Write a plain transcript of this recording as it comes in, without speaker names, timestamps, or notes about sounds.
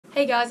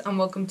Hey guys, and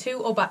welcome to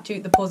or back to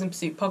the Paws in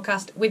Pursuit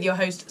podcast with your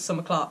host,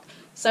 Summer Clark.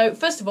 So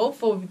first of all,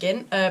 before we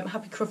begin,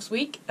 happy Crufts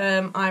Week.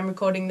 I'm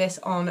recording this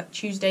on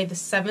Tuesday the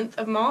 7th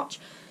of March.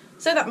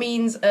 So that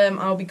means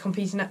I'll be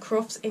competing at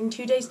Crufts in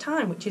 2 days'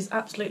 time, which is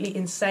absolutely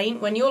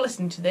insane. When you're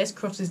listening to this,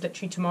 Crufts is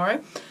literally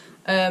tomorrow.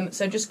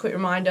 So just a quick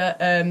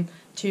reminder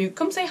to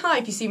come say hi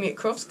if you see me at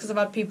Crufts, because I've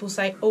had people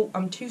say, oh,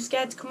 I'm too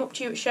scared to come up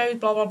to you at shows,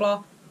 blah, blah,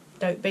 blah.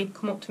 Don't be.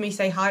 Come up to me,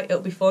 say hi,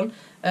 it'll be fun.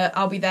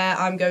 I'll be there.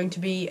 I'm going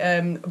to be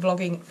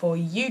vlogging for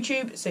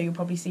YouTube, so you'll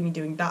probably see me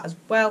doing that as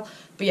well.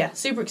 But yeah,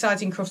 super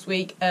exciting Crufts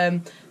Week.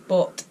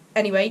 But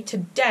anyway,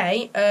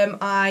 today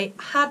I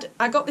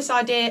got this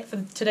idea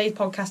for today's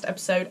podcast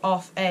episode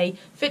off a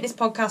fitness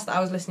podcast that I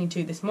was listening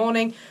to this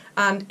morning,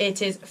 and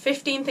it is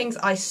 15 things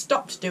I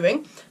stopped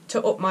doing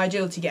to up my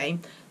agility game.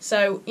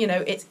 So,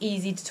 it's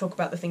easy to talk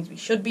about the things we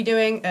should be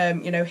doing.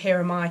 Here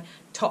are my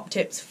top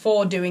tips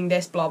for doing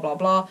this, blah, blah,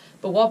 blah.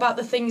 But what about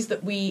the things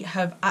that we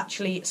have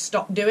actually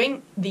stopped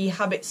doing? The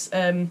habits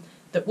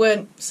that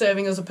weren't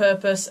serving us a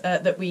purpose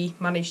that we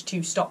managed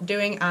to stop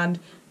doing and,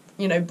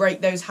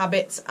 break those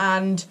habits.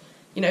 And,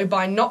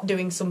 by not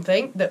doing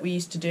something that we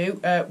used to do,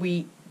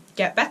 we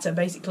get better,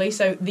 basically.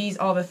 So these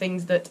are the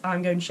things that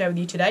I'm going to share with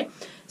you today.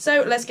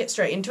 So let's get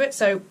straight into it.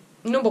 So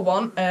number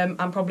one,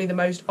 and probably the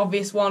most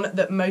obvious one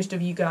that most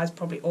of you guys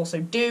probably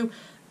also do,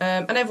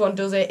 and everyone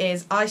does it,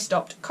 is I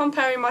stopped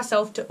comparing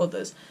myself to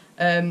others.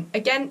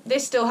 Again,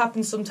 this still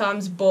happens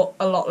sometimes, but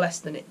a lot less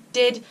than it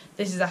did.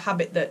 This is a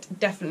habit that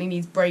definitely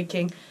needs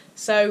breaking.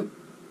 So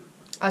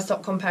I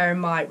stopped comparing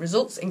my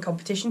results in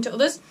competition to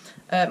others,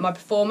 my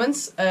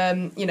performance,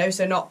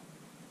 so not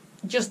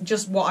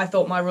just what I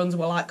thought my runs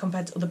were like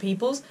compared to other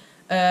people's.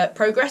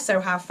 Progress, so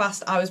how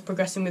fast I was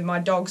progressing with my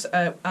dogs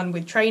and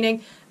with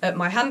training,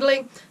 my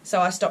handling. So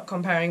I stopped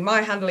comparing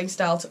my handling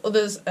style to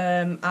others,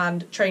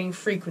 and training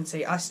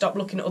frequency. I stopped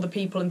looking at other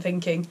people and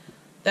thinking,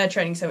 they're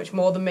training so much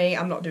more than me,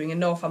 I'm not doing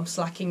enough, I'm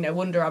slacking, no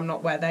wonder I'm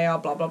not where they are,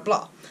 blah, blah,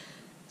 blah.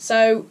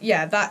 So,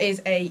 yeah, that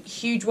is a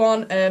huge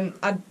one.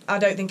 I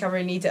don't think I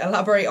really need to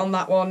elaborate on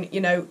that one.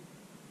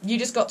 You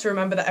just got to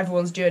remember that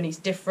everyone's journey is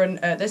different.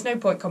 There's no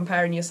point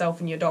comparing yourself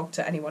and your dog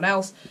to anyone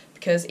else,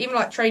 because even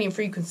like training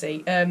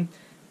frequency,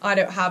 I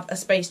don't have a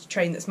space to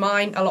train that's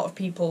mine. A lot of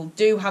people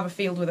do have a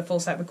field with a full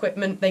set of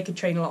equipment. They could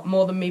train a lot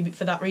more than me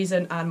for that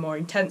reason and more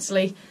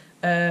intensely,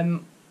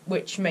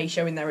 which may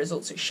show in their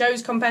results it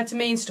shows compared to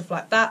me and stuff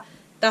like that.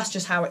 That's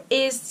just how it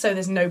is, so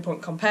there's no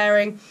point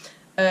comparing.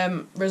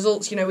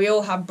 Results, we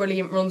all have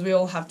brilliant runs, we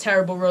all have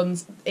terrible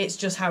runs. It's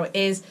just how it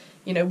is.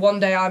 One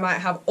day I might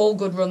have all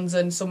good runs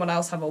and someone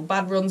else have all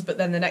bad runs, but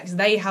then the next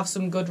they have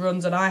some good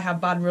runs and I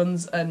have bad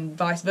runs, and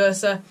vice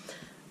versa.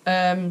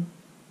 Handling,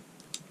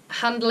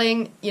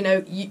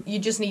 you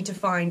just need to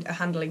find a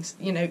handling,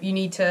 you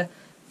need to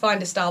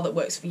find a style that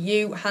works for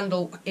you,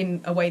 handle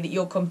in a way that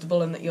you're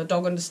comfortable and that your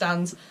dog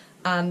understands,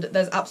 and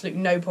there's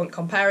absolutely no point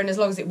comparing. As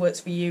long as it works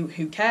for you,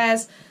 who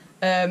cares?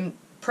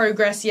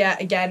 Progress, yeah,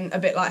 again, a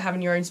bit like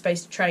having your own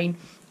space to train.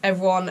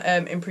 Everyone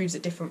improves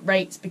at different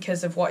rates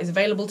because of what is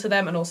available to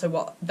them and also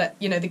what the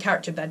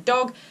character of their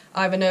dog.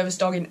 I have a nervous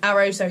dog in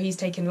Arrow, so he's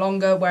taking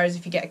longer, whereas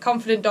if you get a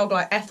confident dog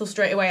like Ethel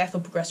straight away, Ethel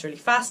progress really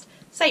fast.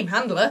 Same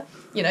handler,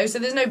 so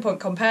there's no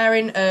point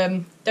comparing.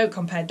 Don't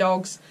compare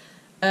dogs.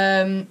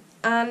 And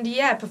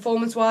yeah,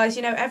 performance-wise,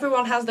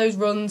 everyone has those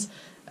runs.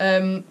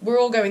 We're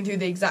all going through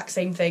the exact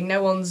same thing.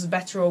 No one's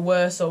better or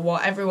worse or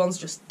what. Everyone's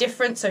just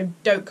different, so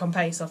don't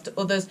compare yourself to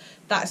others.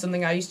 That is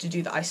something I used to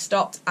do that I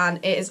stopped, and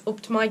it is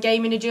up to my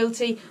game in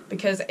agility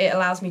because it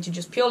allows me to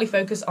just purely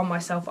focus on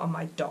myself and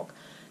my dog.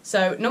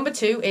 So number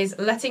 2 is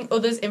letting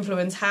others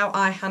influence how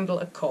I handle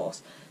a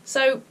course.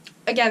 So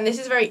again, this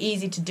is very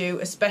easy to do,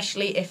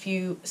 especially if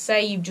you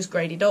say you've just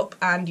graded up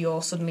and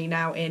you're suddenly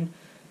now in,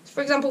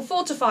 for example,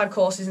 4 to 5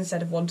 courses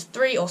instead of 1 to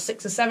 3, or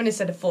 6 or 7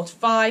 instead of 4 to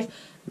 5.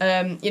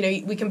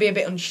 We can be a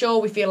bit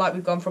unsure. We feel like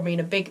we've gone from being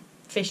a big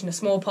fish in a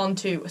small pond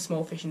to a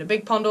small fish in a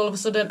big pond all of a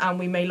sudden, and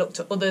we may look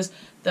to others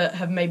that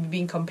have maybe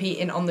been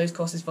competing on those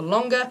courses for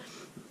longer.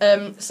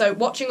 So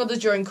watching others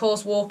during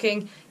course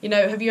walking,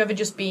 have you ever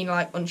just been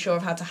like unsure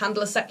of how to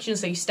handle a section,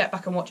 so you step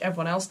back and watch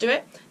everyone else do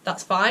it?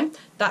 That's fine.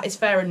 That is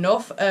fair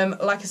enough.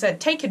 Like I said,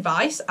 take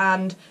advice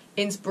and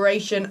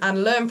inspiration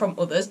and learn from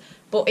others,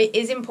 but it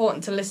is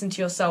important to listen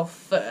to yourself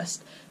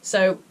first.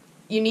 So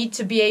you need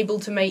to be able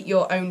to make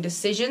your own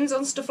decisions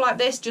on stuff like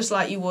this, just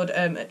like you would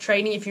at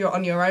training if you're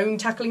on your own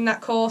tackling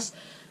that course.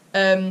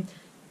 And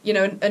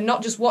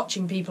not just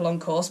watching people on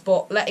course,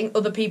 but letting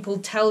other people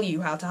tell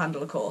you how to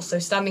handle a course. So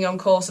standing on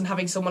course and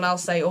having someone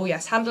else say, oh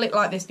yes, handle it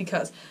like this,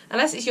 because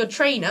unless it's your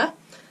trainer,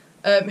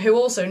 who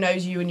also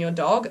knows you and your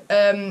dog,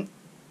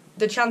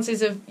 the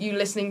chances of you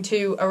listening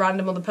to a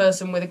random other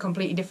person with a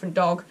completely different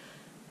dog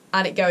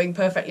and it going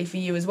perfectly for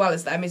you as well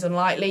as them is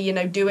unlikely.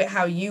 Do it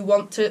how you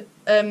want to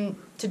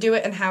do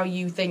it and how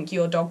you think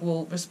your dog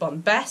will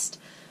respond best.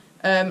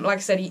 Like I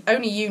said,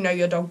 only you know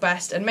your dog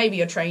best, and maybe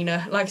your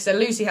trainer. Like I said,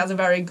 Lucy has a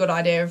very good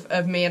idea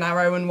of me and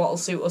Arrow and what will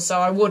suit us, so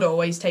I would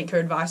always take her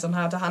advice on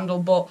how to handle,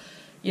 but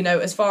You know,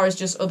 as far as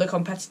just other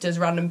competitors,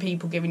 random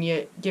people giving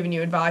you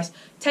advice,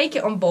 take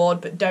it on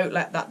board, but don't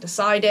let that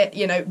decide it.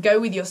 You know, go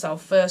with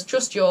yourself first.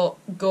 Trust your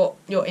gut,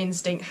 your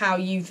instinct, how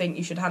you think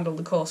you should handle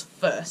the course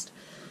first.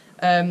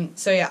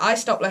 So yeah, I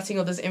stopped letting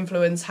others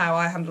influence how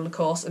I handle the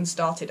course and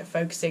started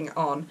focusing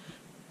on,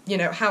 you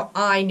know, how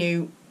I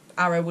knew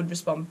Arrow would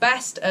respond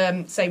best.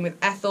 Same with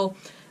Ethel.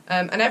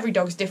 And every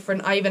dog's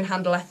different. I even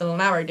handle Ethel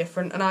and Arrow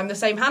different, and I'm the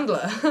same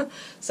handler.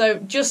 So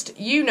just,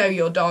 you know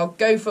your dog,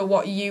 go for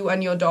what you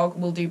and your dog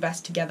will do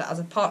best together as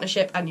a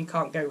partnership, and you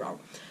can't go wrong.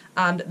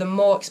 And the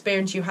more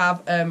experience you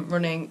have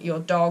running your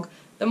dog,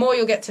 the more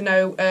you'll get to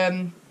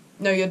know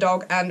your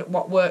dog and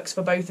what works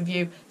for both of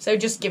you. So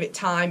just give it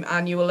time,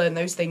 and you will learn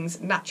those things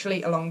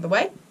naturally along the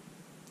way.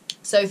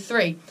 So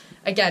 3,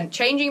 again,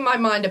 changing my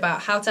mind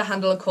about how to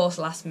handle a course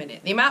last minute.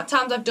 The amount of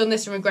times I've done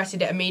this and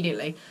regretted it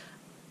immediately,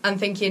 and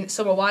thinking,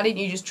 Summer, why didn't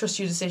you just trust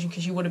your decision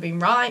because you would have been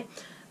right?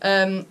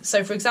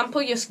 So, for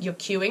example, you're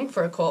queuing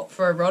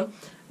for a run,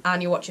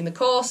 and you're watching the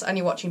course, and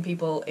you're watching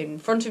people in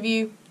front of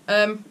you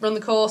run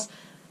the course,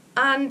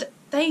 and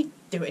they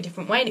do it a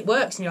different way, and it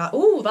works, and you're like,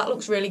 oh, that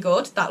looks really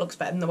good, that looks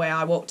better than the way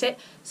I walked it.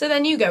 So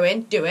then you go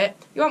in, do it,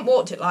 you haven't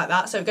walked it like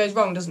that, so it goes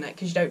wrong, doesn't it,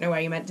 because you don't know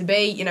where you're meant to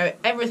be. You know,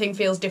 everything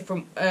feels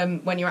different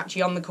when you're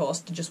actually on the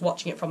course to just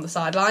watching it from the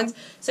sidelines.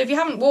 So if you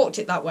haven't walked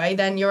it that way,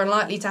 then you're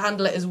unlikely to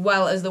handle it as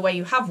well as the way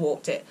you have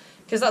walked it,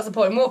 because that's the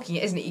point in walking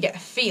it, isn't it? You get a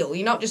feel.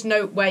 You not just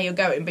know where you're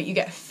going, but you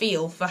get a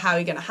feel for how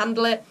you're going to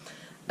handle it.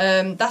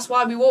 That's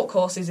why we walk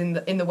courses in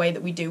the way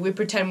that we do. We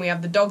pretend we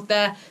have the dog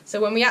there, so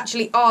when we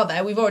actually are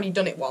there, we've already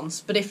done it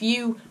once. But if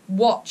you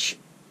watch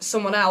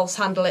someone else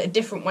handle it a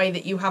different way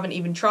that you haven't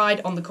even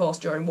tried on the course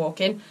during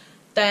walking,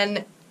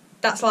 then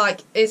that's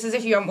like, it's as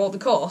if you haven't walked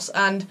the course,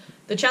 and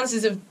the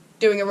chances of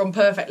doing a run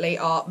perfectly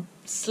are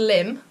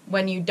slim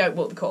when you don't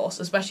walk the course,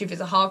 especially if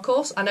it's a hard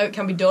course. I know it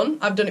can be done.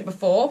 I've done it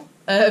before.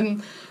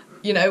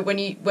 You know,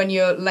 when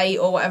you're late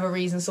or whatever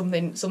reason,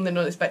 something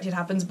unexpected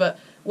happens, but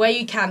where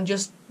you can,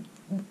 just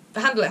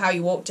handle it how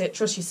you walked it,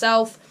 trust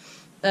yourself.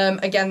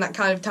 Again, that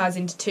kind of ties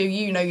into 2,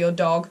 you know your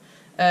dog,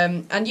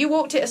 and you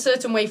walked it a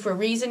certain way for a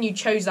reason. You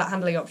chose that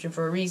handling option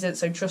for a reason,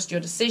 so trust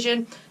your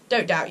decision.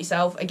 Don't doubt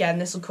yourself. Again,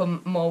 this will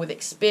come more with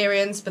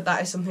experience, but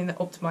that is something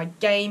that upped my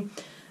game.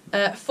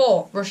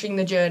 4, rushing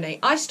the journey.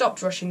 I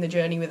stopped rushing the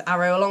journey with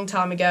Arrow a long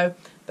time ago,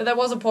 but there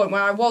was a point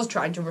where I was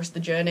trying to rush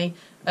the journey.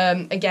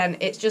 Again,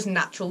 it's just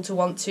natural to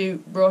want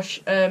to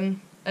rush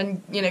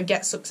and, you know,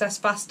 get success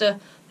faster.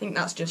 I think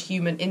that's just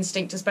human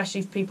instinct, especially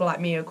if people like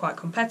me are quite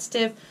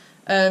competitive.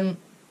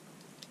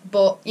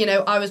 But, you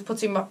know, I was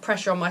putting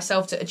pressure on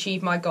myself to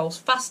achieve my goals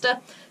faster.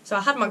 So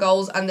I had my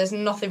goals, and there's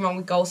nothing wrong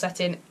with goal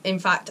setting. In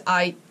fact,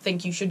 I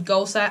think you should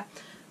goal set,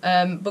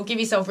 but give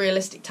yourself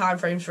realistic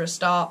timeframes for a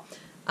start.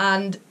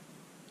 And,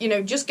 you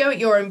know, just go at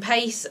your own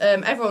pace.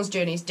 Everyone's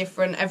journey is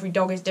different. Every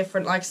dog is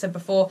different. Like I said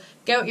before,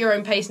 go at your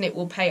own pace and it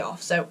will pay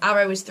off. So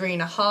Arrow is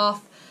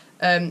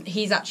 3.5.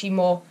 He's actually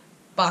more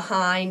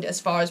behind as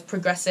far as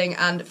progressing.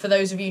 And for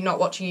those of you not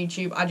watching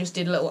YouTube, I just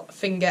did little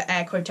finger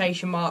air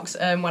quotation marks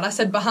when I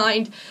said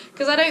behind,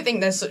 because I don't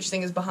think there's such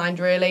thing as behind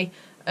really.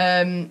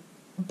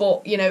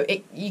 But, you know,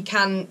 you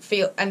can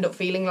end up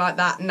feeling like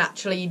that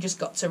naturally. You just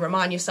got to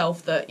remind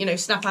yourself that, you know,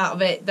 snap out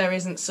of it. There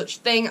isn't such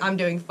thing. I'm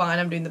doing fine.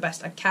 I'm doing the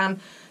best I can.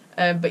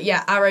 But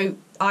yeah,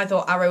 I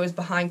thought Arrow was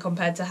behind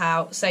compared to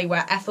how, say,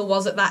 where Ethel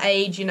was at that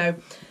age, you know.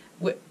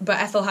 But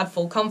Ethel had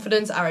full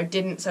confidence, Arrow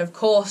didn't, so of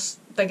course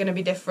they're going to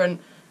be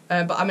different.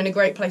 But I'm in a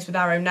great place with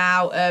Arrow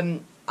now.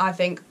 I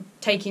think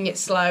taking it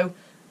slow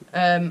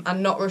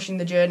and not rushing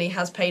the journey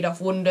has paid off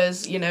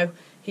wonders. You know,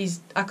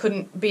 I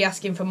couldn't be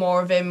asking for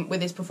more of him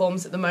with his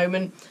performance at the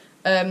moment.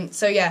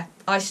 So yeah,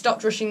 I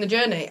stopped rushing the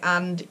journey,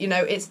 and, you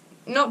know, it's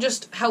not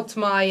just helped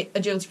my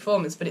agility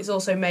performance, but it's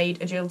also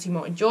made agility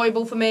more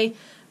enjoyable for me.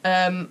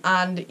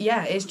 And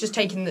yeah, it's just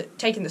taking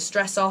the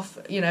stress off,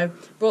 you know,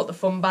 brought the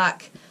fun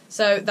back.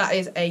 So that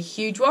is a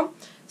huge one.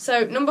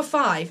 So number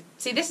 5,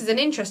 see, this is an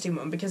interesting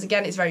one because,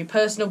 again, it's very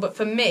personal, but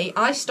for me,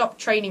 I stopped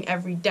training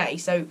every day.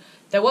 So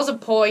there was a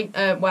point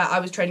where I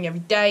was training every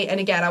day, and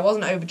again, I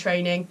wasn't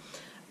overtraining.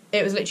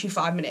 It was literally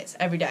 5 minutes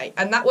every day,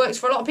 and that works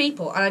for a lot of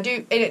people, and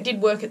it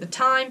did work at the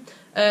time.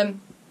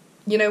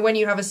 You know, when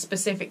you have a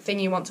specific thing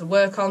you want to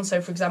work on,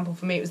 so for example,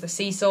 for me it was the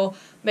seesaw,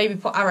 maybe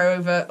put Arrow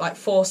over like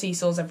 4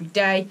 seesaws every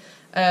day.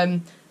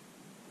 And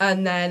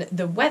then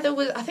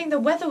I think the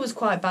weather was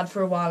quite bad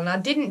for a while, and I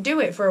didn't do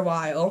it for a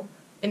while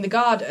in the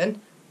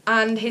garden,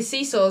 and his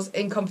seesaws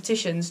in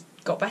competitions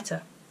got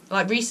better,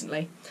 like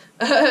recently.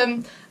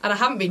 And I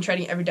haven't been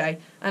training every day,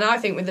 and I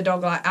think with a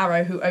dog like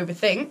Arrow who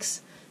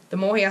overthinks, the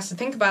more he has to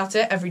think about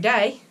it every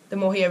day, the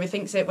more he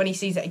overthinks it when he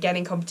sees it again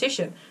in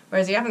competition.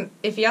 Whereas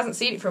if he hasn't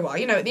seen it for a while,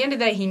 you know, at the end of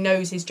the day, he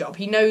knows his job.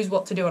 He knows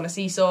what to do on a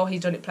seesaw.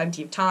 He's done it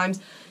plenty of times.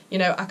 You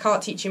know, I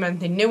can't teach him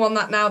anything new on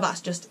that now.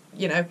 That's just,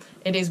 you know,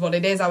 it is what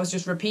it is. I was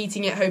just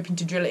repeating it, hoping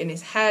to drill it in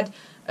his head.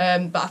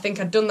 But I think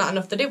I'd done that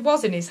enough that it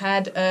was in his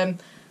head.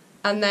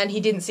 And then he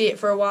didn't see it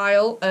for a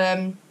while.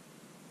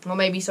 or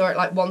maybe saw it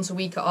like once a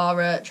week at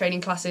our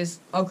training classes,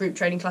 our group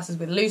training classes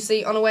with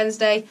Lucy on a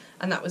Wednesday,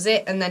 and that was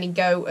it. And then he'd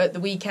go at the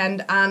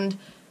weekend, and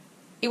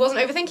he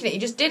wasn't overthinking it, he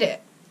just did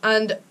it.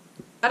 And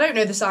I don't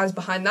know the science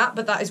behind that,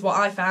 but that is what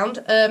I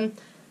found.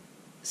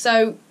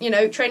 So,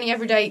 training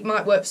every day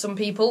might work for some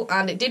people,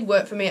 and it did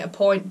work for me at a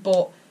point,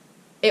 but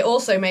it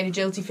also made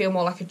agility feel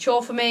more like a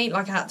chore for me,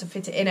 like I had to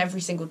fit it in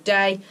every single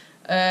day.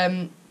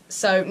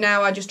 So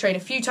now I just train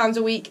a few times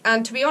a week,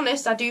 and to be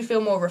honest, I do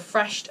feel more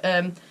refreshed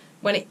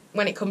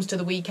when it comes to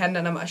the weekend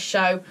and I'm at a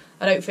show.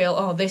 I don't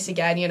feel, this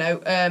again,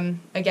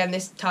 again,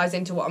 this ties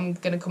into what I'm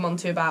going to come on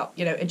to about,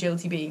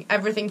 agility being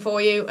everything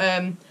for you.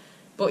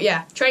 But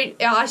yeah,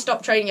 I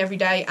stopped training every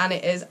day, and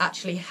it has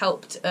actually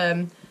helped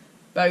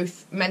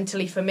both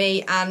mentally for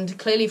me and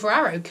clearly for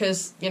Arrow,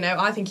 because,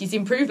 I think he's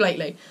improved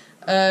lately.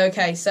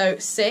 Okay, so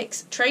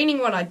 6, training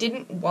when I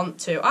didn't want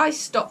to. I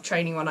stopped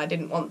training when I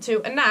didn't want to,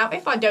 and now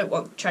if I don't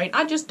want to train,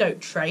 I just don't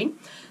train.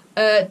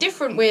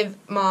 Different with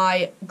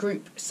my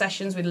group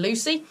sessions with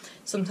Lucy.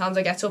 Sometimes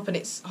I get up and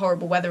it's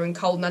horrible weather and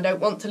cold, and I don't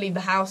want to leave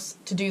the house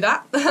to do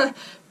that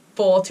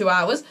for 2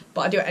 hours,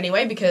 but I do it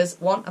anyway because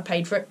 1, I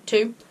paid for it.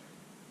 2,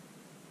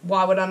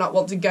 why would I not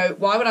want to go?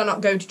 Why would I not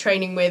go to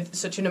training with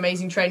such an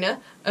amazing trainer?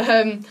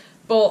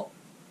 But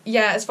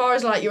yeah, as far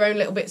as like your own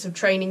little bits of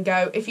training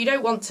go, if you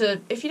don't want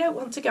to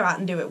go out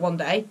and do it one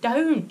day,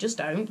 just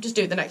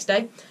do it the next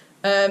day.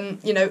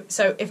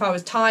 So if I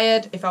was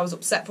tired, if I was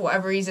upset for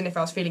whatever reason, if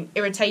I was feeling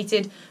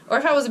irritated, or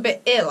if I was a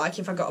bit ill, like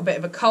if I got a bit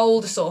of a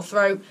cold, a sore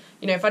throat,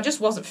 if I just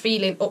wasn't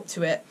feeling up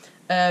to it,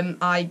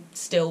 I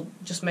still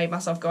just made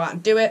myself go out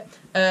and do it.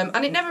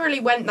 And it never really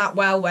went that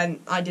well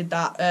when I did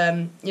that.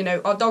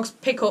 Our dogs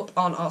pick up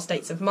on our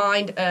states of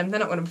mind. They're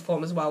not going to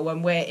perform as well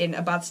when we're in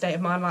a bad state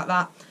of mind like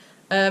that.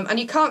 And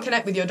you can't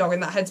connect with your dog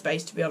in that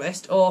headspace, to be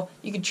honest. Or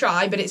you could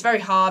try, but it's very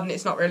hard and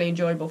it's not really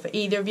enjoyable for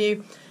either of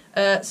you.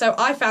 So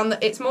I found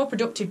that it's more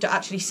productive to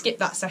actually skip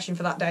that session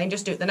for that day and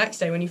just do it the next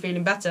day when you're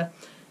feeling better.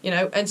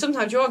 And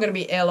sometimes you are going to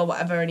be ill or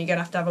whatever and you're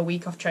going to have a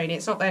week off training.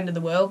 It's not the end of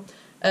the world.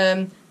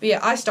 But yeah,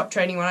 I stopped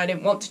training when I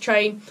didn't want to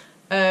train.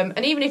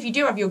 And even if you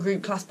do have your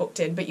group class booked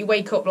in, but you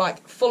wake up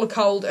like full of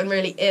cold and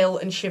really ill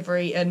and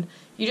shivery and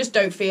you just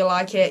don't feel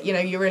like it,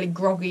 you're really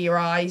groggy, your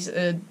eyes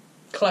are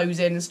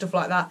closing and stuff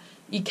like that,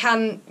 you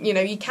can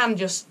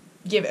just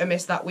give it a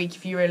miss that week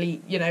if you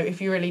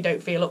really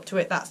don't feel up to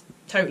it. That's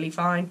totally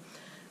fine.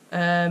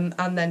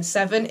 And then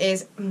 7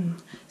 is,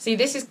 see,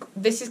 this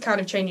is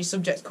kind of changing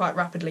subjects quite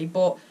rapidly,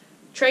 but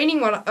training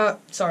when,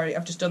 sorry,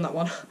 I've just done that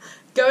one.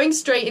 Going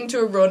straight into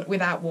a run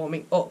without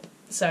warming up.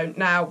 So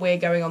now we're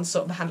going on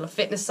sort of the handler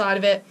fitness side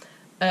of it.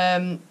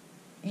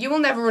 You will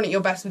never run at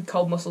your best with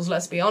cold muscles,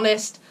 let's be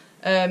honest.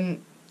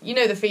 You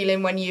know the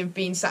feeling when you've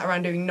been sat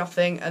around doing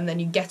nothing and then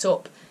you get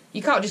up.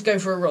 You can't just go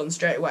for a run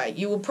straight away.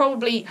 You will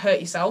probably hurt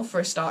yourself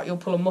for a start. You'll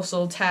pull a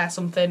muscle, tear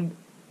something,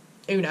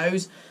 who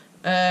knows.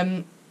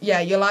 Yeah,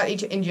 you're likely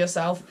to injure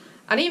yourself.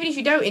 And even if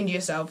you don't injure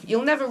yourself,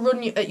 you'll never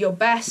run at your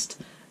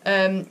best.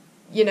 You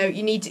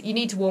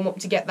need to warm up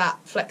to get that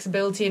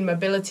flexibility and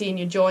mobility in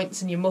your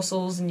joints and your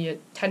muscles and your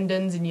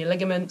tendons and your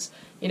ligaments.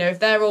 If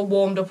they're all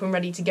warmed up and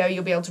ready to go,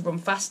 you'll be able to run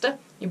faster.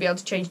 You'll be able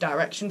to change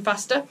direction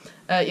faster.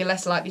 You're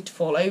less likely to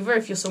fall over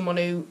if you're someone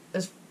who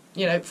has,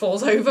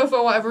 falls over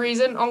for whatever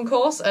reason on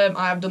course.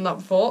 I have done that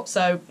before,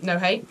 so no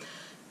hate.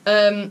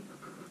 But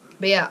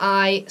yeah,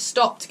 I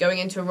stopped going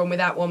into a run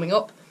without warming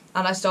up,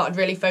 and I started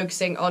really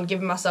focusing on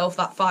giving myself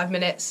that 5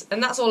 minutes,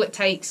 and that's all it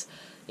takes,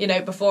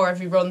 before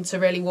every run to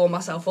really warm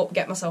myself up,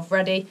 get myself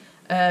ready.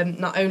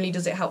 Not only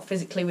does it help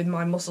physically with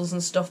my muscles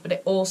and stuff, but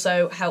it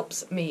also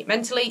helps me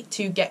mentally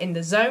to get in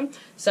the zone.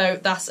 So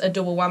that's a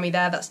double whammy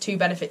there. That's 2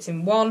 benefits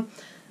in 1.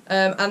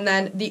 And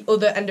then the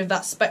other end of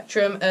that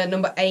spectrum,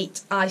 number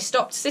 8, I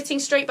stopped sitting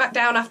straight back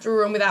down after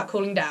a run without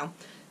cooling down.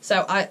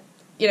 So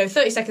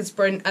 30-second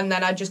sprint, and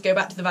then I'd just go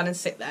back to the van and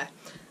sit there.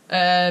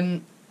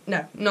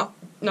 No, not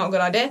a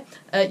good idea.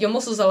 Your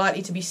muscles are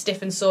likely to be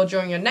stiff and sore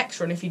during your next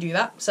run if you do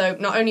that. So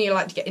not only are you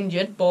likely to get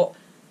injured, but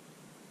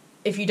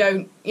if you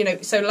don't,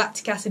 so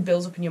lactic acid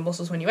builds up in your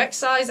muscles when you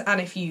exercise,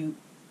 and if you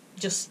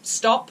just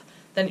stop,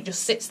 then it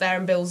just sits there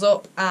and builds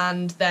up,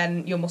 and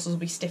then your muscles will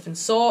be stiff and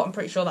sore. I'm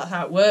pretty sure that's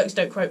how it works.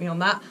 Don't quote me on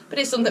that, but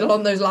it's something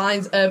along those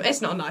lines.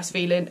 It's not a nice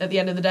feeling at the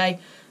end of the day,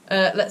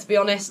 let's be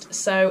honest.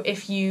 So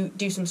if you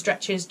do some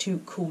stretches to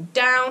cool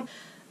down,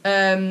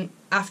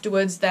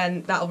 afterwards,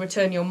 then that'll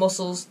return your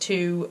muscles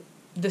to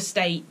the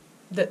state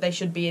that they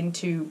should be in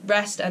to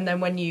rest, and then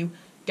when you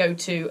go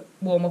to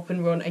warm up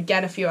and run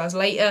again a few hours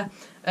later,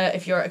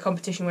 if you're at a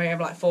competition where you have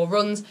like 4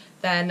 runs,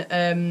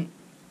 then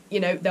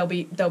they'll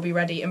be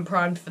ready and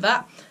primed for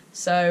that.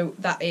 So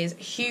that is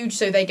huge.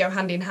 So they go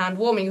hand in hand,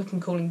 warming up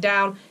and cooling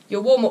down.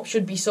 Your warm up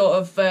should be sort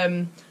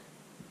of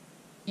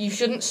you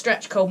shouldn't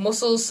stretch cold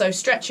muscles, so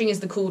stretching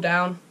is the cool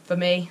down for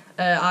me.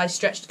 I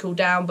stretch to cool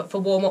down, but for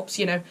warm ups,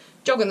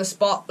 jog on the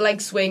spot, leg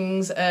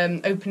swings,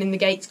 opening the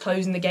gates,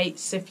 closing the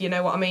gates, if you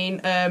know what I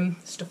mean,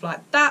 stuff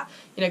like that,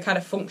 kind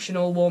of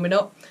functional warming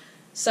up.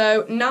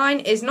 So 9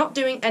 is not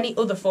doing any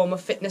other form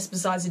of fitness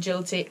besides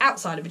agility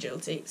outside of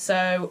agility.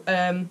 So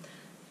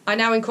I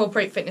now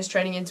incorporate fitness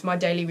training into my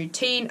daily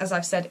routine, as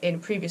I've said in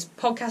previous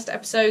podcast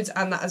episodes,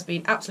 and that has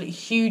been absolutely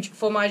huge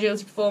for my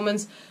agility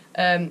performance.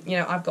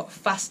 I've got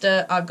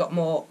faster, I've got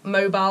more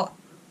mobile,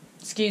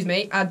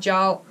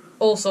 agile,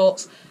 all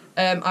sorts.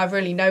 I've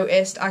really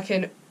noticed I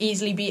can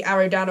easily beat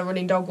Arrow down a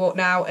running dog walk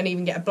now and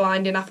even get a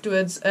blind in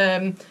afterwards.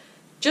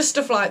 Just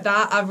stuff like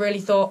that. I've really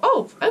thought,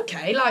 oh,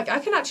 okay, like I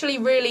can actually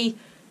really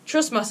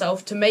trust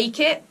myself to make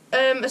it,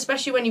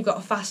 especially when you've got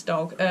a fast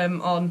dog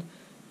on,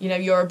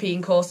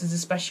 European courses,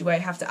 especially where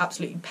you have to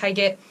absolutely peg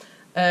it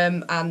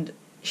and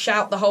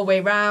shout the whole way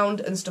round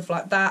and stuff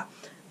like that.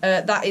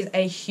 That is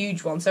a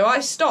huge one. So I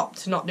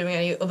stopped not doing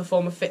any other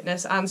form of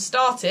fitness and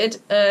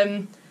started,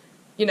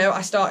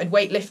 I started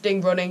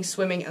weightlifting, running,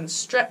 swimming and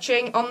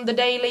stretching on the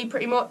daily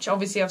pretty much.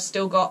 Obviously I've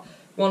still got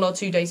 1 or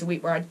 2 days a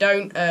week where I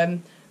don't,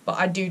 but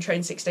I do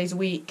train 6 days a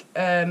week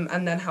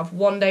and then have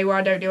 1 day where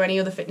I don't do any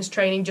other fitness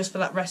training just for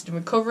that rest and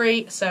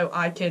recovery, so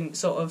I can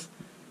sort of,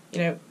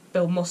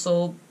 build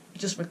muscle,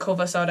 just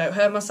recover so I don't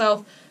hurt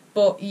myself.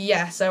 But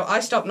yeah, so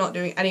I stopped not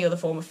doing any other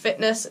form of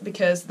fitness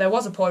because there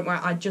was a point where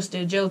I just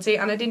did agility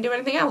and I didn't do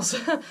anything else.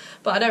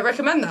 But I don't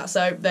recommend that,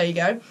 so there you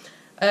go.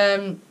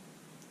 And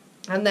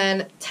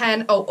then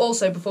 10,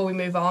 also before we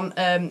move on,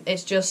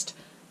 it's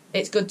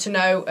good to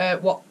know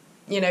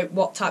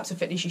what types of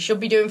fitness you should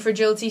be doing for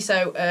agility.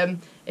 So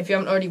if you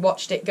haven't already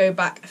watched it, go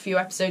back a few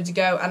episodes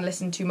ago and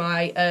listen to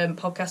my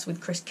podcast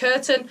with Chris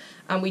Curtin,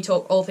 and we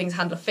talk all things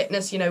handler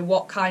fitness,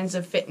 what kinds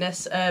of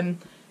fitness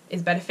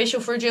is beneficial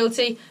for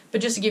agility.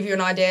 But just to give you an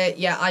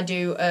idea, I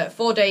do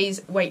 4 days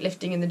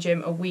weightlifting in the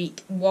gym a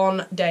week,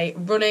 1 day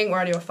running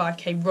where I do a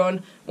 5k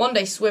run, 1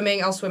 day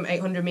swimming, I'll swim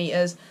 800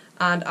 metres,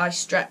 and I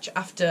stretch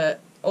after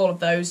all of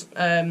those,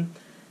 and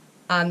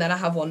then I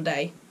have 1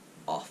 day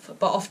off.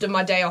 But often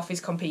my day off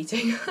is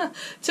competing,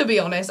 to be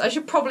honest. I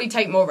should probably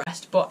take more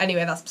rest, but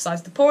anyway, that's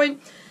besides the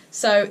point.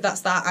 So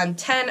that's that. And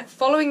 10,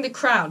 following the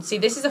crowd. See,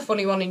 this is a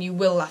funny one and you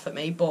will laugh at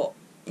me, but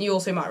you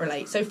also might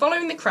relate. So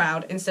following the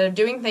crowd instead of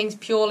doing things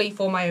purely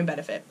for my own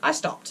benefit. I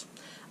stopped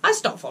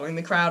following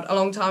the crowd a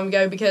long time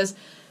ago because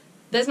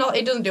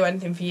it doesn't do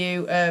anything for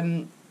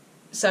you.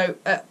 So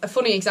a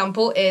funny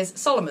example is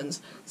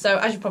Solomon's. So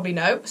as you probably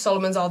know,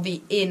 Solomon's are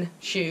the in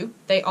shoe.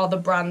 They are the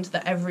brand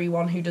that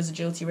everyone who does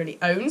agility really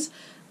owns.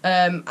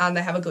 And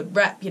they have a good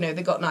rep,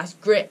 they've got nice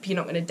grip, you're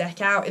not going to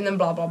deck out in them,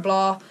 blah, blah,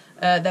 blah.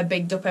 They're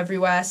bigged up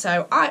everywhere.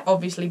 So I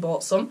obviously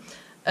bought some.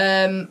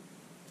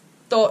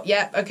 Thought,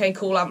 yeah, okay,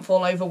 cool, I haven't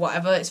fallen over,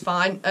 whatever, it's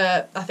fine.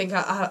 I think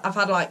I've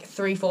had like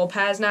 3-4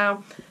 pairs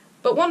now.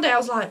 But one day I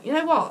was like, you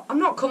know what, I'm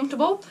not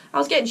comfortable. I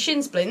was getting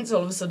shin splints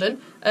all of a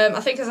sudden.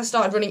 I think as I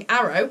started running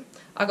Arrow,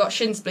 I got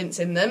shin splints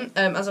in them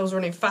as I was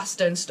running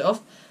faster and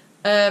stuff.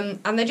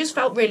 And they just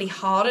felt really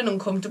hard and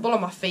uncomfortable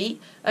on my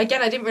feet.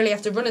 Again, I didn't really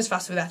have to run as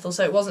fast with Ethel,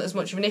 so it wasn't as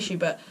much of an issue,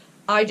 but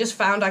I just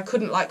found I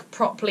couldn't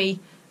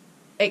properly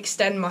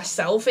extend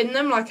myself in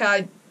them.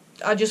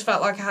 I just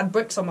felt like I had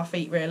bricks on my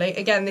feet, really.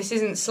 Again, this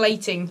isn't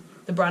slating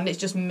the brand, it's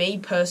just me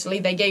personally.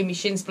 They gave me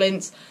shin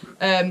splints,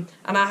 and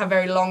I have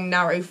very long,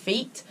 narrow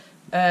feet,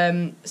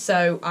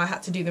 so I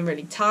had to do them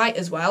really tight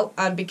as well.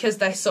 And because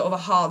they're sort of a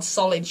hard,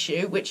 solid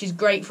shoe, which is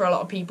great for a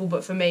lot of people,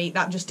 but for me,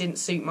 that just didn't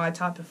suit my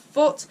type of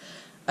foot.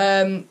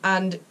 And,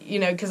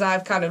 because I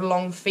have kind of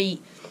long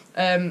feet,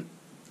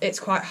 it's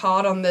quite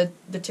hard on the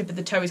tip of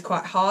the toe is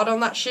quite hard on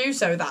that shoe,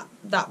 so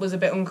that was a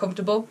bit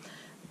uncomfortable.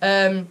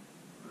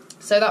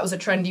 So that was a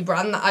trendy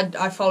brand that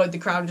I followed the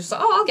crowd and just thought,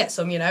 I'll get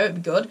some, it'd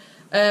be good.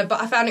 But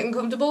I found it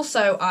uncomfortable,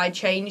 so I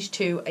changed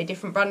to a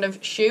different brand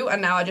of shoe,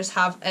 and now I just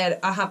have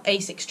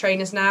Asics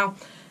trainers now,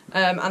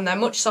 and they're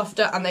much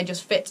softer, and they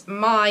just fit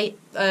my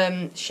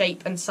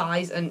shape and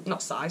size, and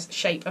not size,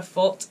 shape of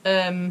foot.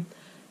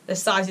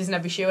 There's sizes in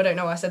every shoe, I don't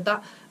know why I said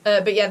that.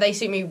 But yeah, they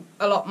suit me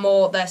a lot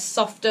more. They're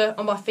softer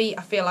on my feet.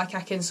 I feel like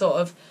I can sort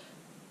of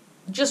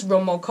just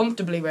run more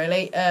comfortably,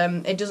 really.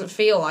 It doesn't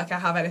feel like I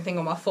have anything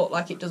on my foot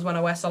like it does when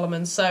I wear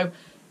Solomon's. So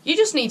you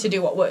just need to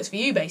do what works for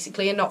you,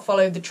 basically, and not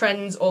follow the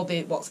trends or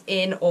what's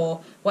in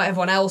or what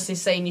everyone else is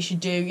saying you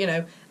should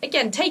do.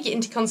 Again, take it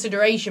into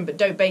consideration, but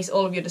don't base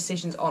all of your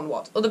decisions on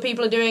what other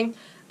people are doing.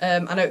 I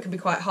know it can be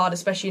quite hard,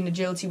 especially in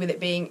agility, with it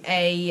being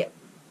a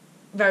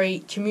very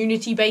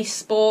community-based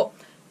sport.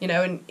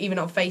 And even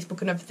on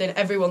Facebook and everything,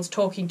 everyone's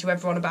talking to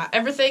everyone about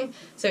everything,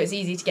 so it's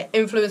easy to get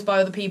influenced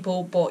by other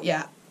people. But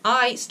yeah,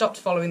 I stopped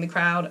following the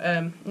crowd.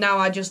 Now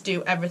I just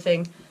do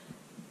everything,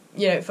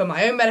 for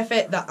my own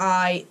benefit that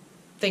I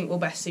think will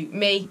best suit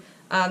me,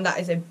 and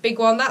that is a big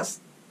one. That's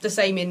the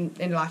same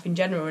in life in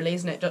general, really,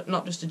 isn't it?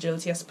 Not just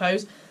agility, I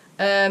suppose.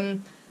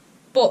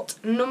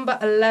 But number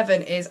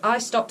 11 is I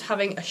stopped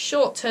having a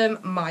short-term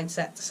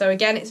mindset. So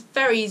again, it's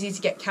very easy to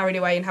get carried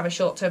away and have a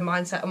short-term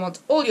mindset and want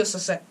all your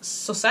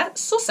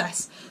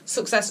success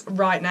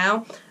right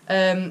now.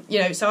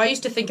 So I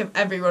used to think of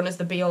every run as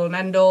the be-all and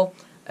end-all.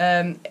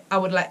 I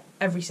would let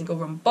every single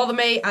run bother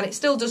me, and it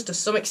still does to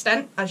some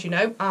extent. As you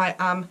know, I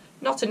am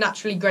not a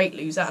naturally great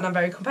loser, and I'm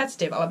very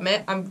competitive, I'll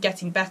admit. I'm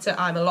getting better.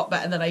 I'm a lot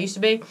better than I used to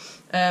be.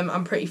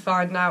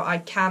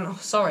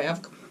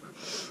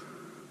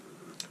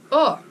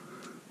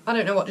 I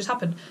don't know what just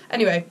happened.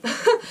 Anyway,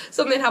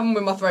 something happened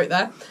with my throat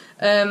there.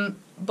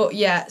 But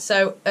yeah,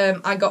 so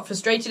I got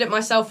frustrated at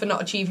myself for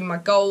not achieving my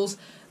goals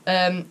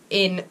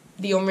in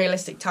the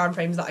unrealistic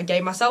timeframes that I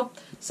gave myself.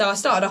 So I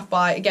started off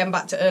by, again,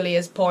 back to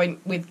earlier's point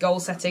with goal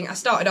setting, I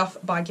started off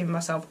by giving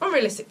myself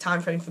unrealistic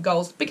timeframes for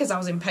goals because I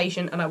was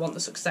impatient and I want the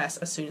success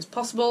as soon as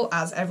possible,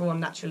 as everyone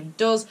naturally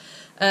does.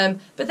 But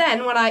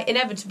then when I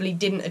inevitably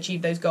didn't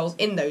achieve those goals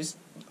in those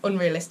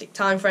unrealistic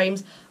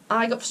timeframes,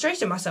 I got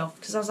frustrated at myself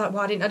because I was like,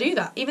 why didn't I do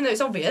that? Even though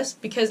it's obvious,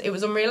 because it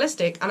was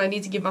unrealistic and I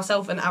need to give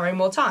myself and Arrow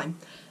more time.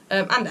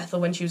 And Ethel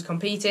when she was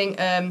competing.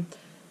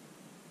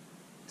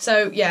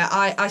 So yeah,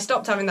 I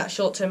stopped having that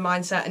short-term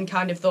mindset and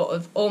kind of thought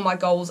of all my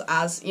goals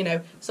as, you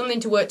know, something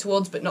to work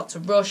towards but not to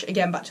rush.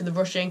 Again, back to the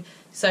rushing.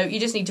 So you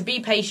just need to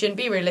be patient,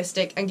 be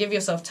realistic and give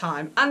yourself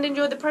time and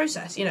enjoy the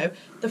process. You know,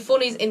 the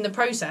fun is in the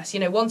process. You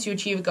know, once you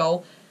achieve a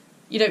goal,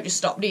 you don't just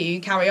stop, do you? You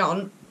carry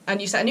on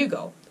and you set a new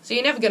goal. So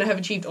you're never going to have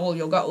achieved all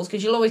your goals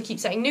because you'll always keep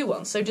setting new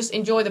ones. So just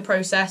enjoy the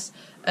process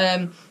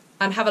and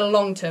have a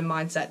long-term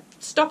mindset.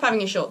 Stop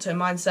having a short-term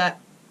mindset.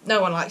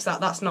 No one likes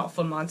that. That's not a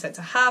fun mindset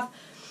to have.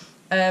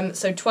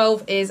 So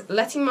 12 is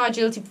letting my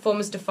agility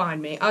performance define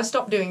me. I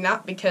stopped doing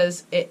that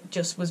because it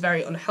just was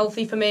very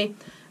unhealthy for me.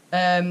 You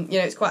know,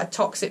 it's quite a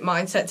toxic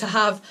mindset to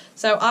have.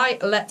 So I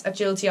let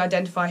agility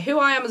identify who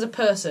I am as a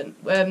person.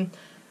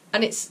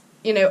 And it's,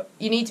 you know,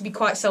 you need to be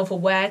quite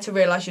self-aware to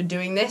realise you're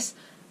doing this.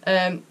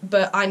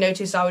 But I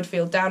noticed I would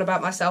feel down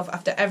about myself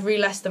after every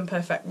less than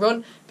perfect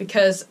run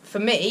because for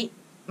me,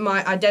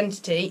 my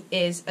identity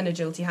is an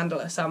agility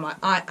handler. So I'm like,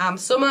 I am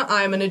Summer,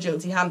 I am an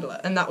agility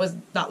handler. And that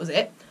was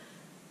it.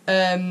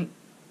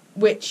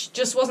 Which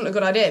just wasn't a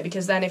good idea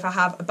because then if I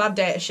have a bad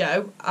day at a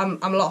show, I'm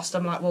lost.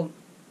 I'm like, well,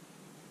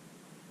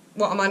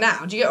 what am I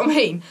now? Do you get what I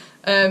mean?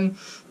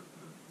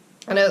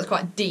 I know that's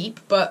quite deep,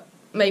 but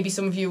maybe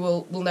some of you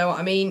will know what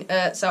I mean.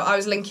 So I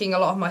was linking a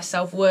lot of my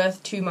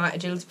self-worth to my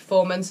agility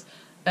performance,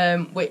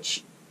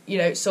 which, you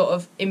know, sort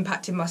of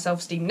impacted my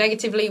self-esteem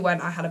negatively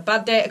when I had a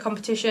bad day at a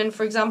competition,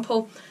 for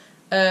example.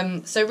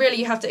 So really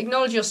you have to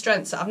acknowledge your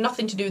strengths that have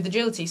nothing to do with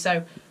agility.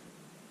 So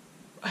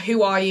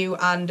who are you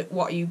and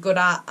what are you good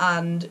at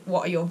and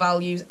what are your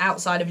values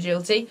outside of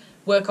agility?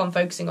 Work on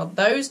focusing on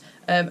those,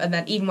 and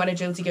then even when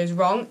agility goes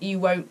wrong, you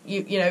won't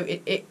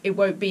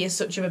be as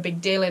such of a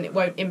big deal and it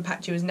won't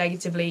impact you as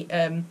negatively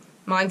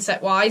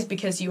mindset wise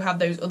because you have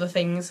those other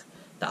things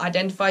that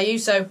identify you.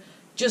 So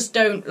just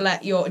don't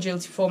let your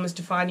agility performance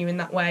define you in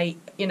that way.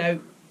 You know,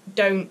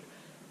 don't.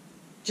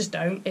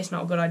 It's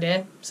not a good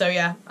idea. So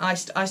yeah, I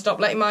stopped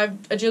letting my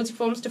agility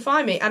performance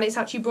define me, and it's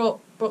actually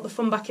brought the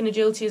fun back in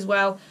agility as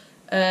well.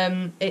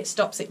 It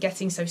stops it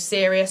getting so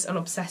serious and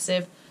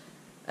obsessive.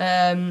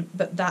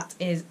 But that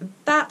is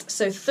that.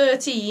 So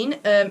 13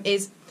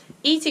 is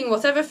eating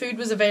whatever food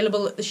was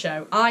available at the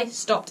show. I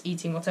stopped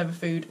eating whatever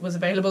food was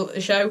available at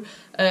the show,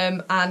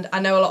 and I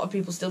know a lot of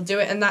people still do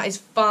it, and that is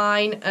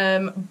fine.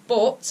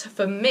 But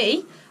for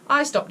me,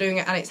 I stopped doing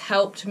it, and it's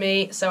helped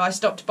me. So I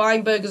stopped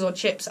buying burgers or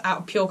chips out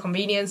of pure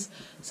convenience.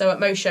 So at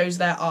most shows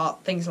there are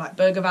things like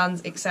burger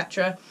vans,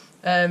 etc.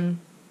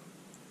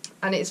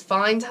 And it's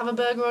fine to have a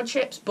burger or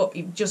chips, but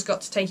you've just got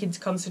to take into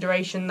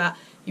consideration that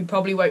you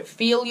probably won't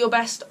feel your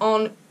best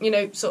on, you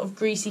know, sort of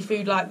greasy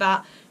food like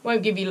that. It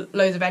won't give you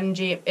loads of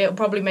energy. It'll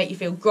probably make you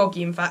feel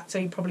groggy, in fact, so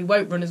you probably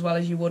won't run as well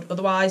as you would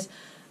otherwise.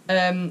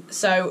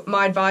 So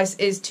my advice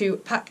is to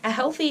pack a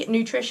healthy,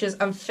 nutritious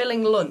and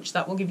filling lunch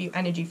that will give you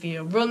energy for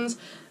your runs,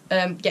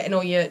 getting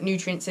all your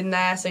nutrients in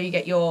there, so you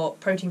get your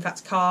protein,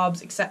 fats,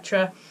 carbs,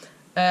 etc.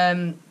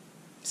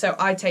 So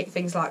I take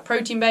things like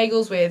protein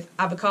bagels with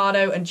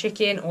avocado and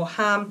chicken or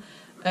ham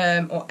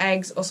or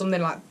eggs or something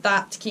like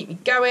that to keep me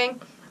going.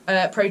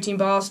 Protein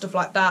bars, stuff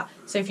like that.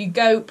 So if you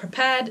go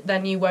prepared,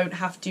 then you won't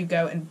have to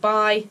go and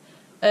buy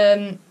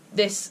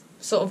this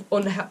sort of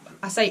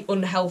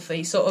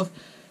unhealthy sort of.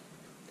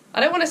 I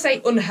don't want to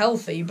say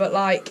unhealthy, but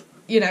like,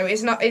 you know,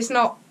 it's not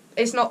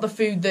the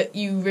food that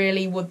you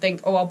really would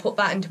think, oh, I'll put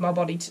that into my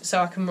body so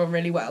I can run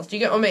really well. Do you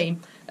get what I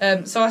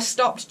mean? So I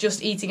stopped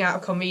just eating out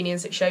of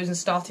convenience at shows and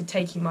started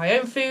taking my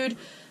own food,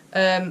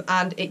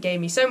 and it gave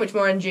me so much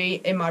more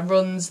energy in my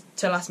runs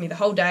to last me the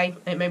whole day.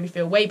 It made me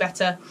feel way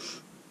better.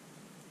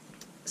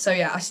 So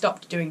yeah, I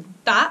stopped doing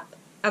that,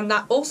 and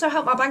that also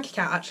helped my bank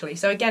account actually.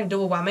 So again,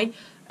 double whammy.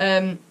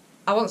 I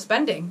wasn't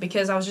spending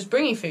because I was just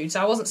bringing food,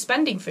 so I wasn't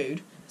spending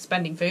food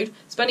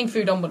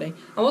on money.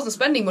 I wasn't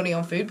spending money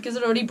on food because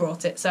I'd already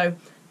brought it. So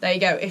there you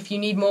go. If you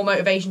need more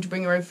motivation to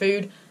bring your own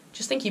food,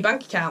 just think of your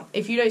bank account.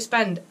 If you don't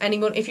spend any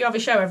money, if you have a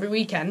show every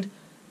weekend,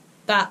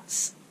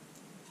 that's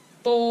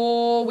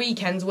 4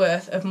 weekends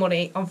worth of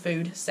money on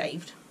food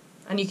saved.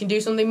 And you can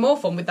do something more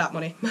fun with that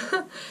money.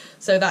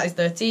 So that is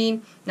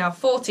 13. Now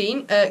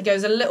 14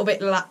 goes a little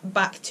bit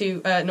back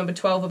to number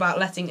 12 about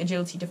letting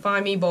agility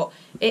define me, but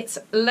it's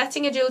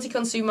letting agility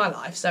consume my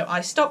life. So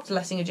I stopped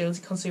letting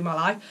agility consume my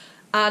life.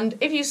 And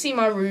if you see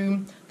my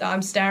room that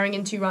I'm staring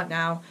into right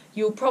now,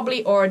 you'll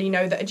probably already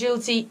know that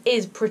agility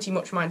is pretty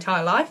much my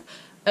entire life.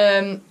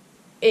 It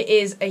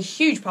is a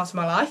huge part of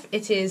my life.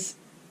 It is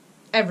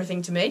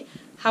everything to me.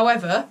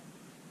 However,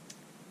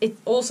 it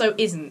also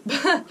isn't.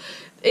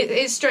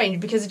 It's strange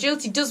because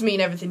agility does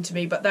mean everything to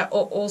me, but there are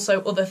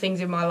also other things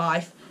in my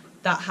life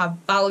that have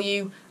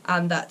value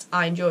and that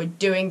I enjoy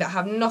doing that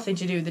have nothing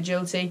to do with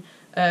agility.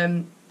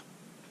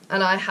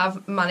 And I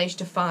have managed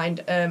to find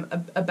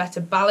a better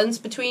balance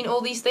between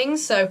all these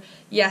things. So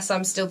yes,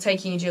 I'm still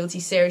taking agility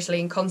seriously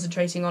and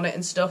concentrating on it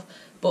and stuff,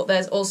 but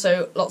there's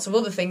also lots of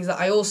other things that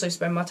I also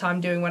spend my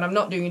time doing when I'm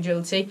not doing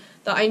agility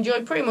that I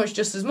enjoy pretty much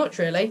just as much,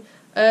 really.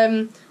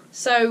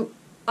 So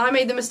I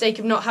made the mistake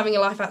of not having a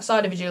life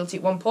outside of agility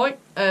at one point.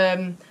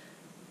 And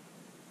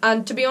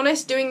to be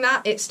honest, doing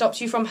that, it stops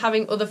you from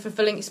having other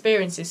fulfilling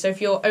experiences. So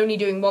if you're only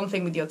doing one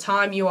thing with your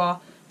time, you are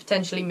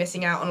potentially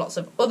missing out on lots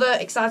of other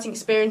exciting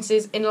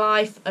experiences in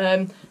life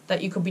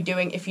that you could be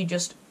doing if you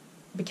just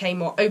became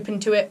more open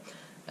to it.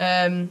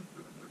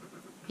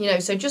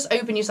 So just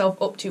open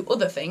yourself up to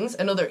other things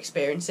and other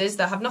experiences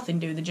that have nothing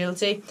to do with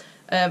agility,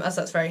 as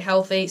that's very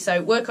healthy.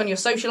 So work on your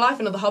social life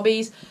and other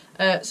hobbies.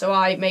 So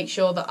I make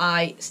sure that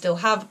I still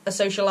have a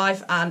social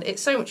life, and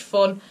it's so much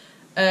fun.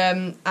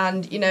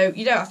 And you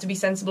don't have to be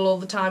sensible all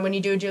the time when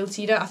you do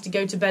agility. You don't have to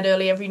go to bed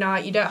early every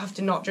night. You don't have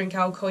to not drink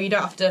alcohol. You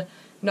don't have to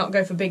not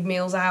go for big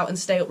meals out and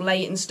stay up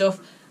late and stuff,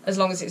 as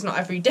long as it's not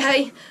every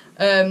day.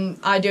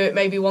 I do it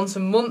maybe once a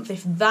month,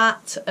 if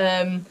that.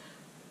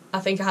 I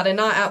think I had a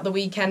night out the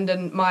weekend,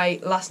 and my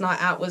last night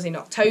out was in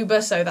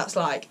October, so that's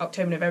like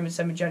October, November,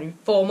 December, January,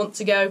 4 months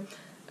ago.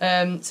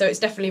 So it's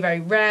definitely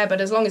very rare,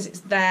 but as long as it's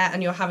there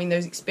and you're having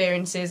those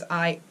experiences,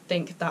 I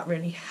think that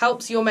really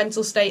helps your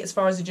mental state as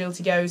far as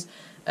agility goes,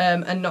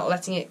 and not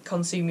letting it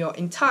consume your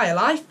entire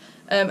life.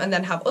 And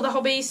then have other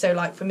hobbies, so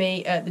like for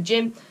me, the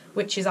gym,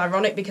 which is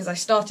ironic because I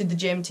started the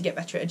gym to get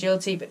better at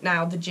agility, but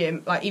now the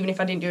gym, like even if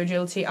I didn't do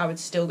agility, I would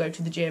still go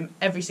to the gym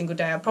every single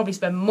day. I'd probably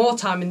spend more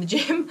time in the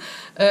gym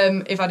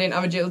if I didn't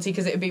have agility,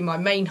 because it would be my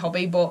main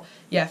hobby. But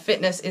yeah,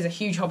 fitness is a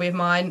huge hobby of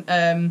mine,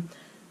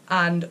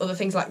 and other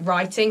things like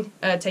writing,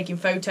 taking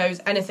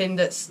photos, anything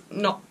that's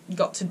not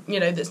got to,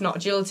 that's not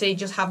agility,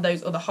 just have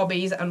those other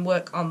hobbies and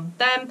work on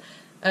them,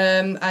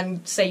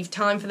 and save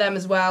time for them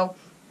as well.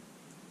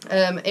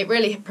 It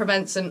really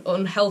prevents an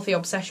unhealthy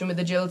obsession with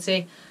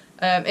agility.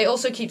 It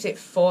also keeps it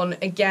fun.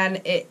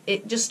 Again,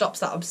 it just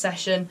stops that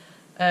obsession,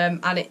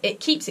 and it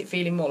keeps it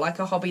feeling more like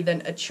a hobby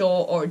than a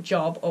chore or a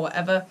job or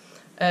whatever.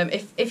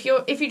 If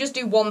you just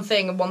do one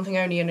thing and one thing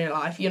only in your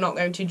life, you're not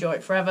going to enjoy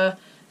it forever.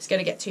 It's going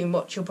to get too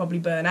much. You'll probably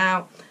burn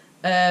out.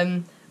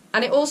 And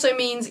it also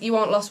means you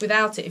aren't lost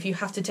without it if you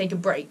have to take a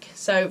break.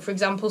 So, for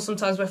example,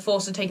 sometimes we're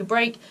forced to take a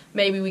break.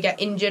 Maybe we get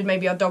injured.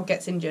 Maybe our dog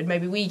gets injured.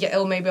 Maybe we get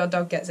ill. Maybe our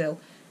dog gets ill.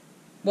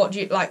 What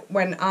do you like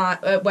when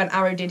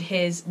Arrow did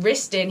his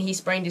wrist in? He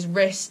sprained his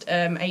wrist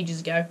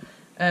ages ago,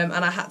 and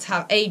I had to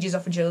have ages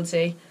off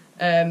agility.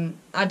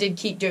 I did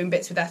keep doing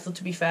bits with Ethel,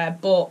 to be fair,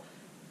 but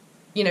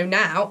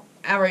now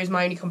Arrow's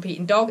my only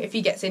competing dog. If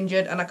he gets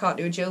injured and I can't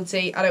do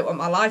agility, I don't want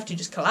my life to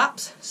just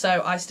collapse.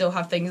 So I still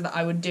have things that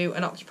I would do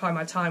and occupy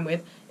my time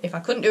with if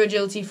I couldn't do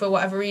agility for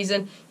whatever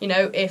reason.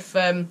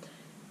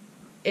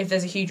 If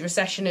there's a huge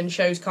recession and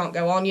shows can't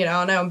go on,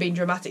 I know I'm being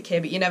dramatic here,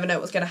 but you never know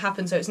what's going to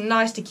happen. So it's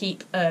nice to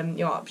keep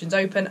your options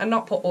open and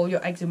not put all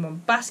your eggs in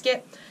one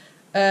basket.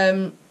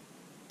 So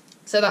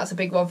that's a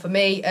big one for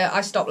me.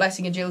 I stopped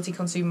letting agility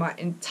consume my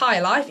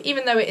entire life,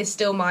 even though it is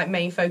still my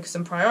main focus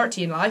and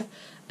priority in life.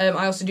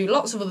 I also do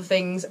lots of other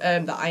things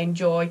that I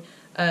enjoy.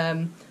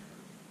 And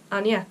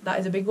yeah, that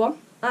is a big one.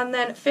 And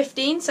then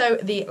 15, so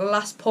the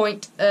last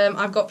point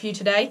I've got for you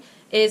today,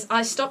 is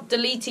I stopped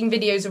deleting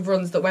videos of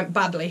runs that went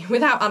badly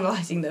without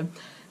analysing them.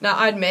 Now,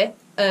 I admit,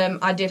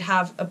 I did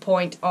have a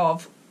point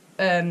of...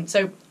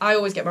 so I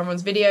always get my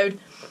runs videoed,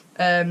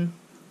 and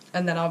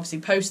then I obviously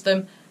post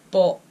them,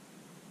 but,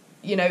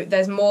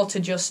 there's more to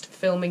just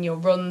filming your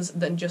runs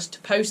than just to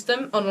post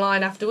them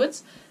online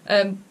afterwards.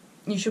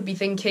 You should be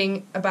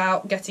thinking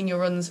about getting your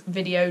runs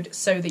videoed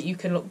so that you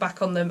can look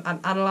back on them and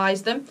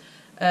analyse them.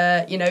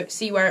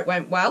 See where it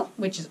went well,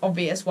 which is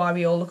obvious why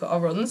we all look at our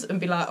runs and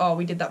be like, oh,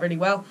 we did that really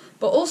well.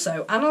 But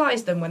also,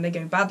 analyse them when they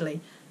go badly.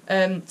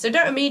 So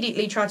don't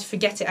immediately try to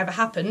forget it ever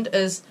happened,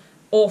 as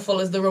awful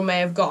as the run may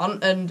have gone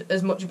and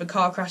as much of a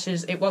car crash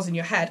as it was in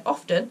your head.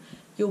 Often,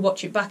 you'll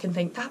watch it back and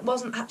think, that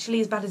wasn't actually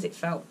as bad as it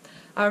felt.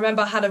 I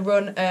remember I had a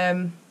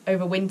run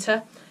over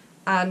winter,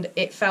 and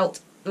it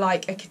felt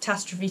like a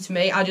catastrophe to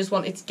me. I just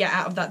wanted to get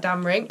out of that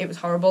damn ring. It was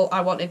horrible.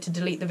 I wanted to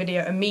delete the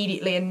video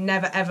immediately and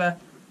never, ever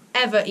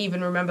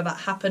even remember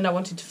that happened. I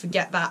wanted to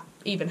forget that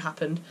even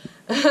happened.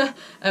 And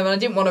I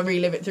didn't want to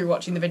relive it through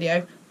watching the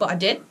video, but I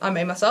did. I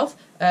made myself.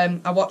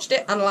 I watched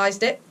it,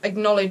 analysed it,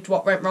 acknowledged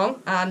what went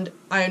wrong, and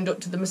I owned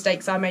up to the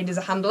mistakes I made as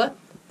a handler,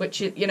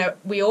 which,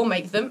 we all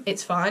make them.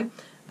 It's fine.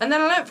 And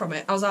then I learnt from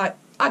it. I was like,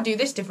 I'd do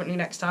this differently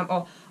next time,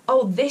 or,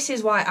 oh, this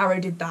is why Arrow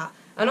did that.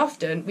 And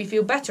often we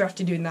feel better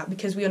after doing that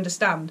because we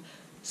understand.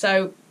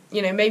 So,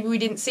 maybe we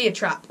didn't see a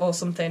trap or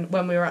something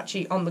when we were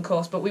actually on the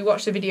course, but we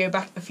watched the video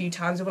back a few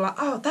times and we're like,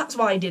 oh, that's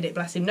why he did it,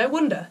 bless him. No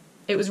wonder.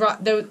 It was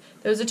right. There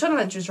was a tunnel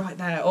entrance right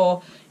there.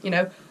 Or,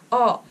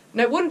 oh,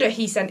 no wonder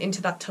he sent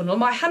into that tunnel.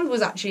 My hand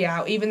was actually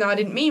out, even though I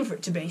didn't mean for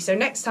it to be. So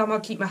next time I'll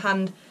keep my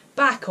hand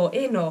back or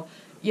in, or,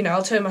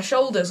 I'll turn my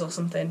shoulders or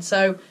something.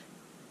 So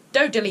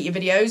don't delete your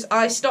videos.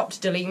 I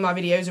stopped deleting my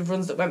videos of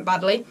runs that went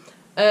badly.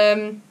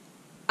 And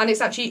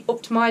it's actually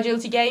upped my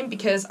agility game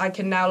because I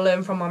can now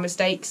learn from my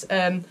mistakes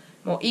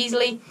more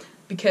easily,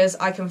 because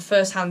I can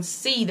first-hand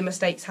see the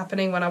mistakes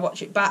happening when I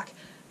watch it back.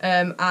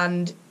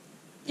 And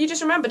you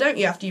just remember, don't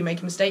you, after you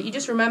make a mistake? You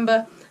just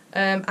remember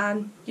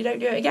and you don't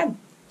do it again.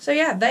 So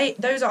yeah,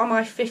 those are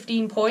my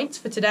 15 points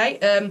for today.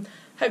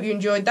 Hope you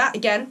enjoyed that.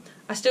 Again,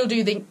 I still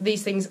do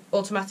these things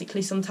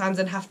automatically sometimes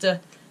and have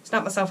to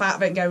snap myself out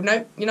of it and go,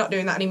 no, you're not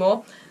doing that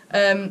anymore.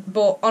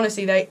 But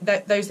honestly,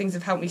 those things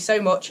have helped me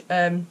so much,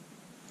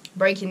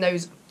 breaking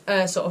those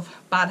sort of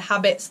bad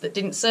habits that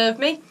didn't serve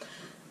me.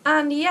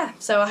 And yeah,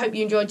 so I hope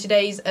you enjoyed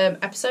today's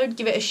episode.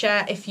 Give it a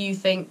share if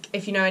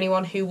you know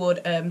anyone who would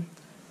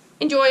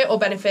enjoy it or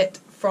benefit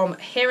from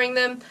hearing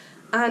them.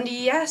 And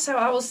yeah, so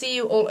I will see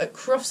you all at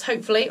Crufts,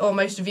 hopefully, or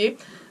most of you,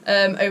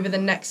 over the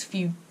next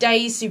few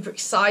days. Super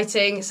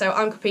exciting. So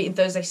I'm competing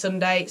Thursday,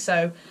 Sunday,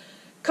 so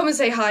come and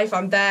say hi if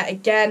I'm there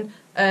again.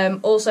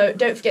 Also,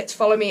 don't forget to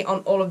follow me on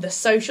all of the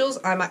socials.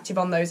 I'm active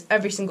on those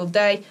every single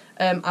day.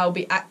 I'll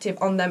be active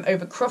on them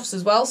over Crufts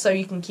as well, so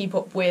you can keep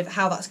up with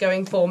how that's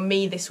going for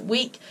me this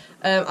week.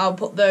 I'll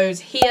put those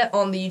here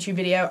on the YouTube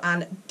video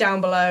and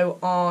down below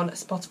on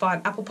Spotify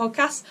and Apple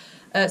Podcasts.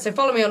 So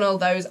follow me on all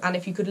those, and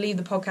if you could leave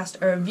the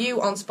podcast a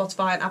review on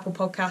Spotify and Apple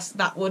Podcasts,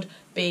 that would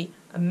be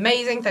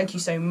amazing. Thank you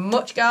so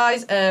much,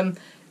 guys.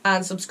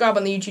 And subscribe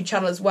on the YouTube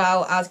channel as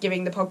well as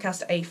giving the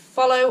podcast a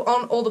follow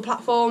on all the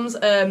platforms,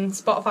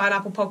 Spotify and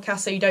Apple Podcasts,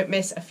 so you don't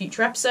miss a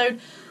future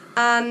episode.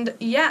 And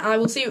yeah, I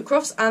will see you at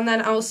Crufts, and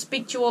then I will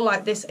speak to you all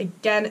like this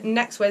again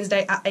next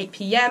Wednesday at 8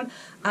 PM,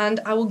 and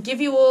I will give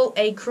you all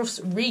a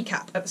Crufts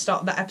recap at the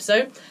start of that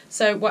episode.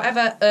 So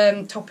whatever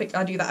topic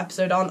I do that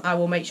episode on, I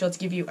will make sure to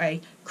give you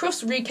a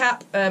Crufts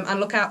recap, and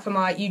look out for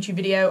my YouTube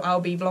video. I'll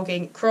be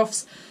vlogging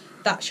Crufts.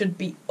 That should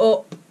be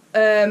up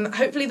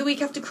hopefully the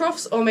week after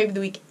Crufts, or maybe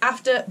the week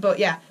after. But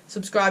yeah,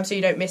 subscribe so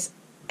you don't miss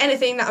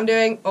anything that I'm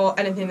doing or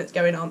anything that's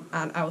going on,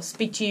 and I will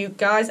speak to you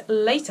guys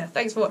later.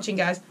 Thanks for watching,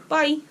 guys.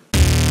 Bye.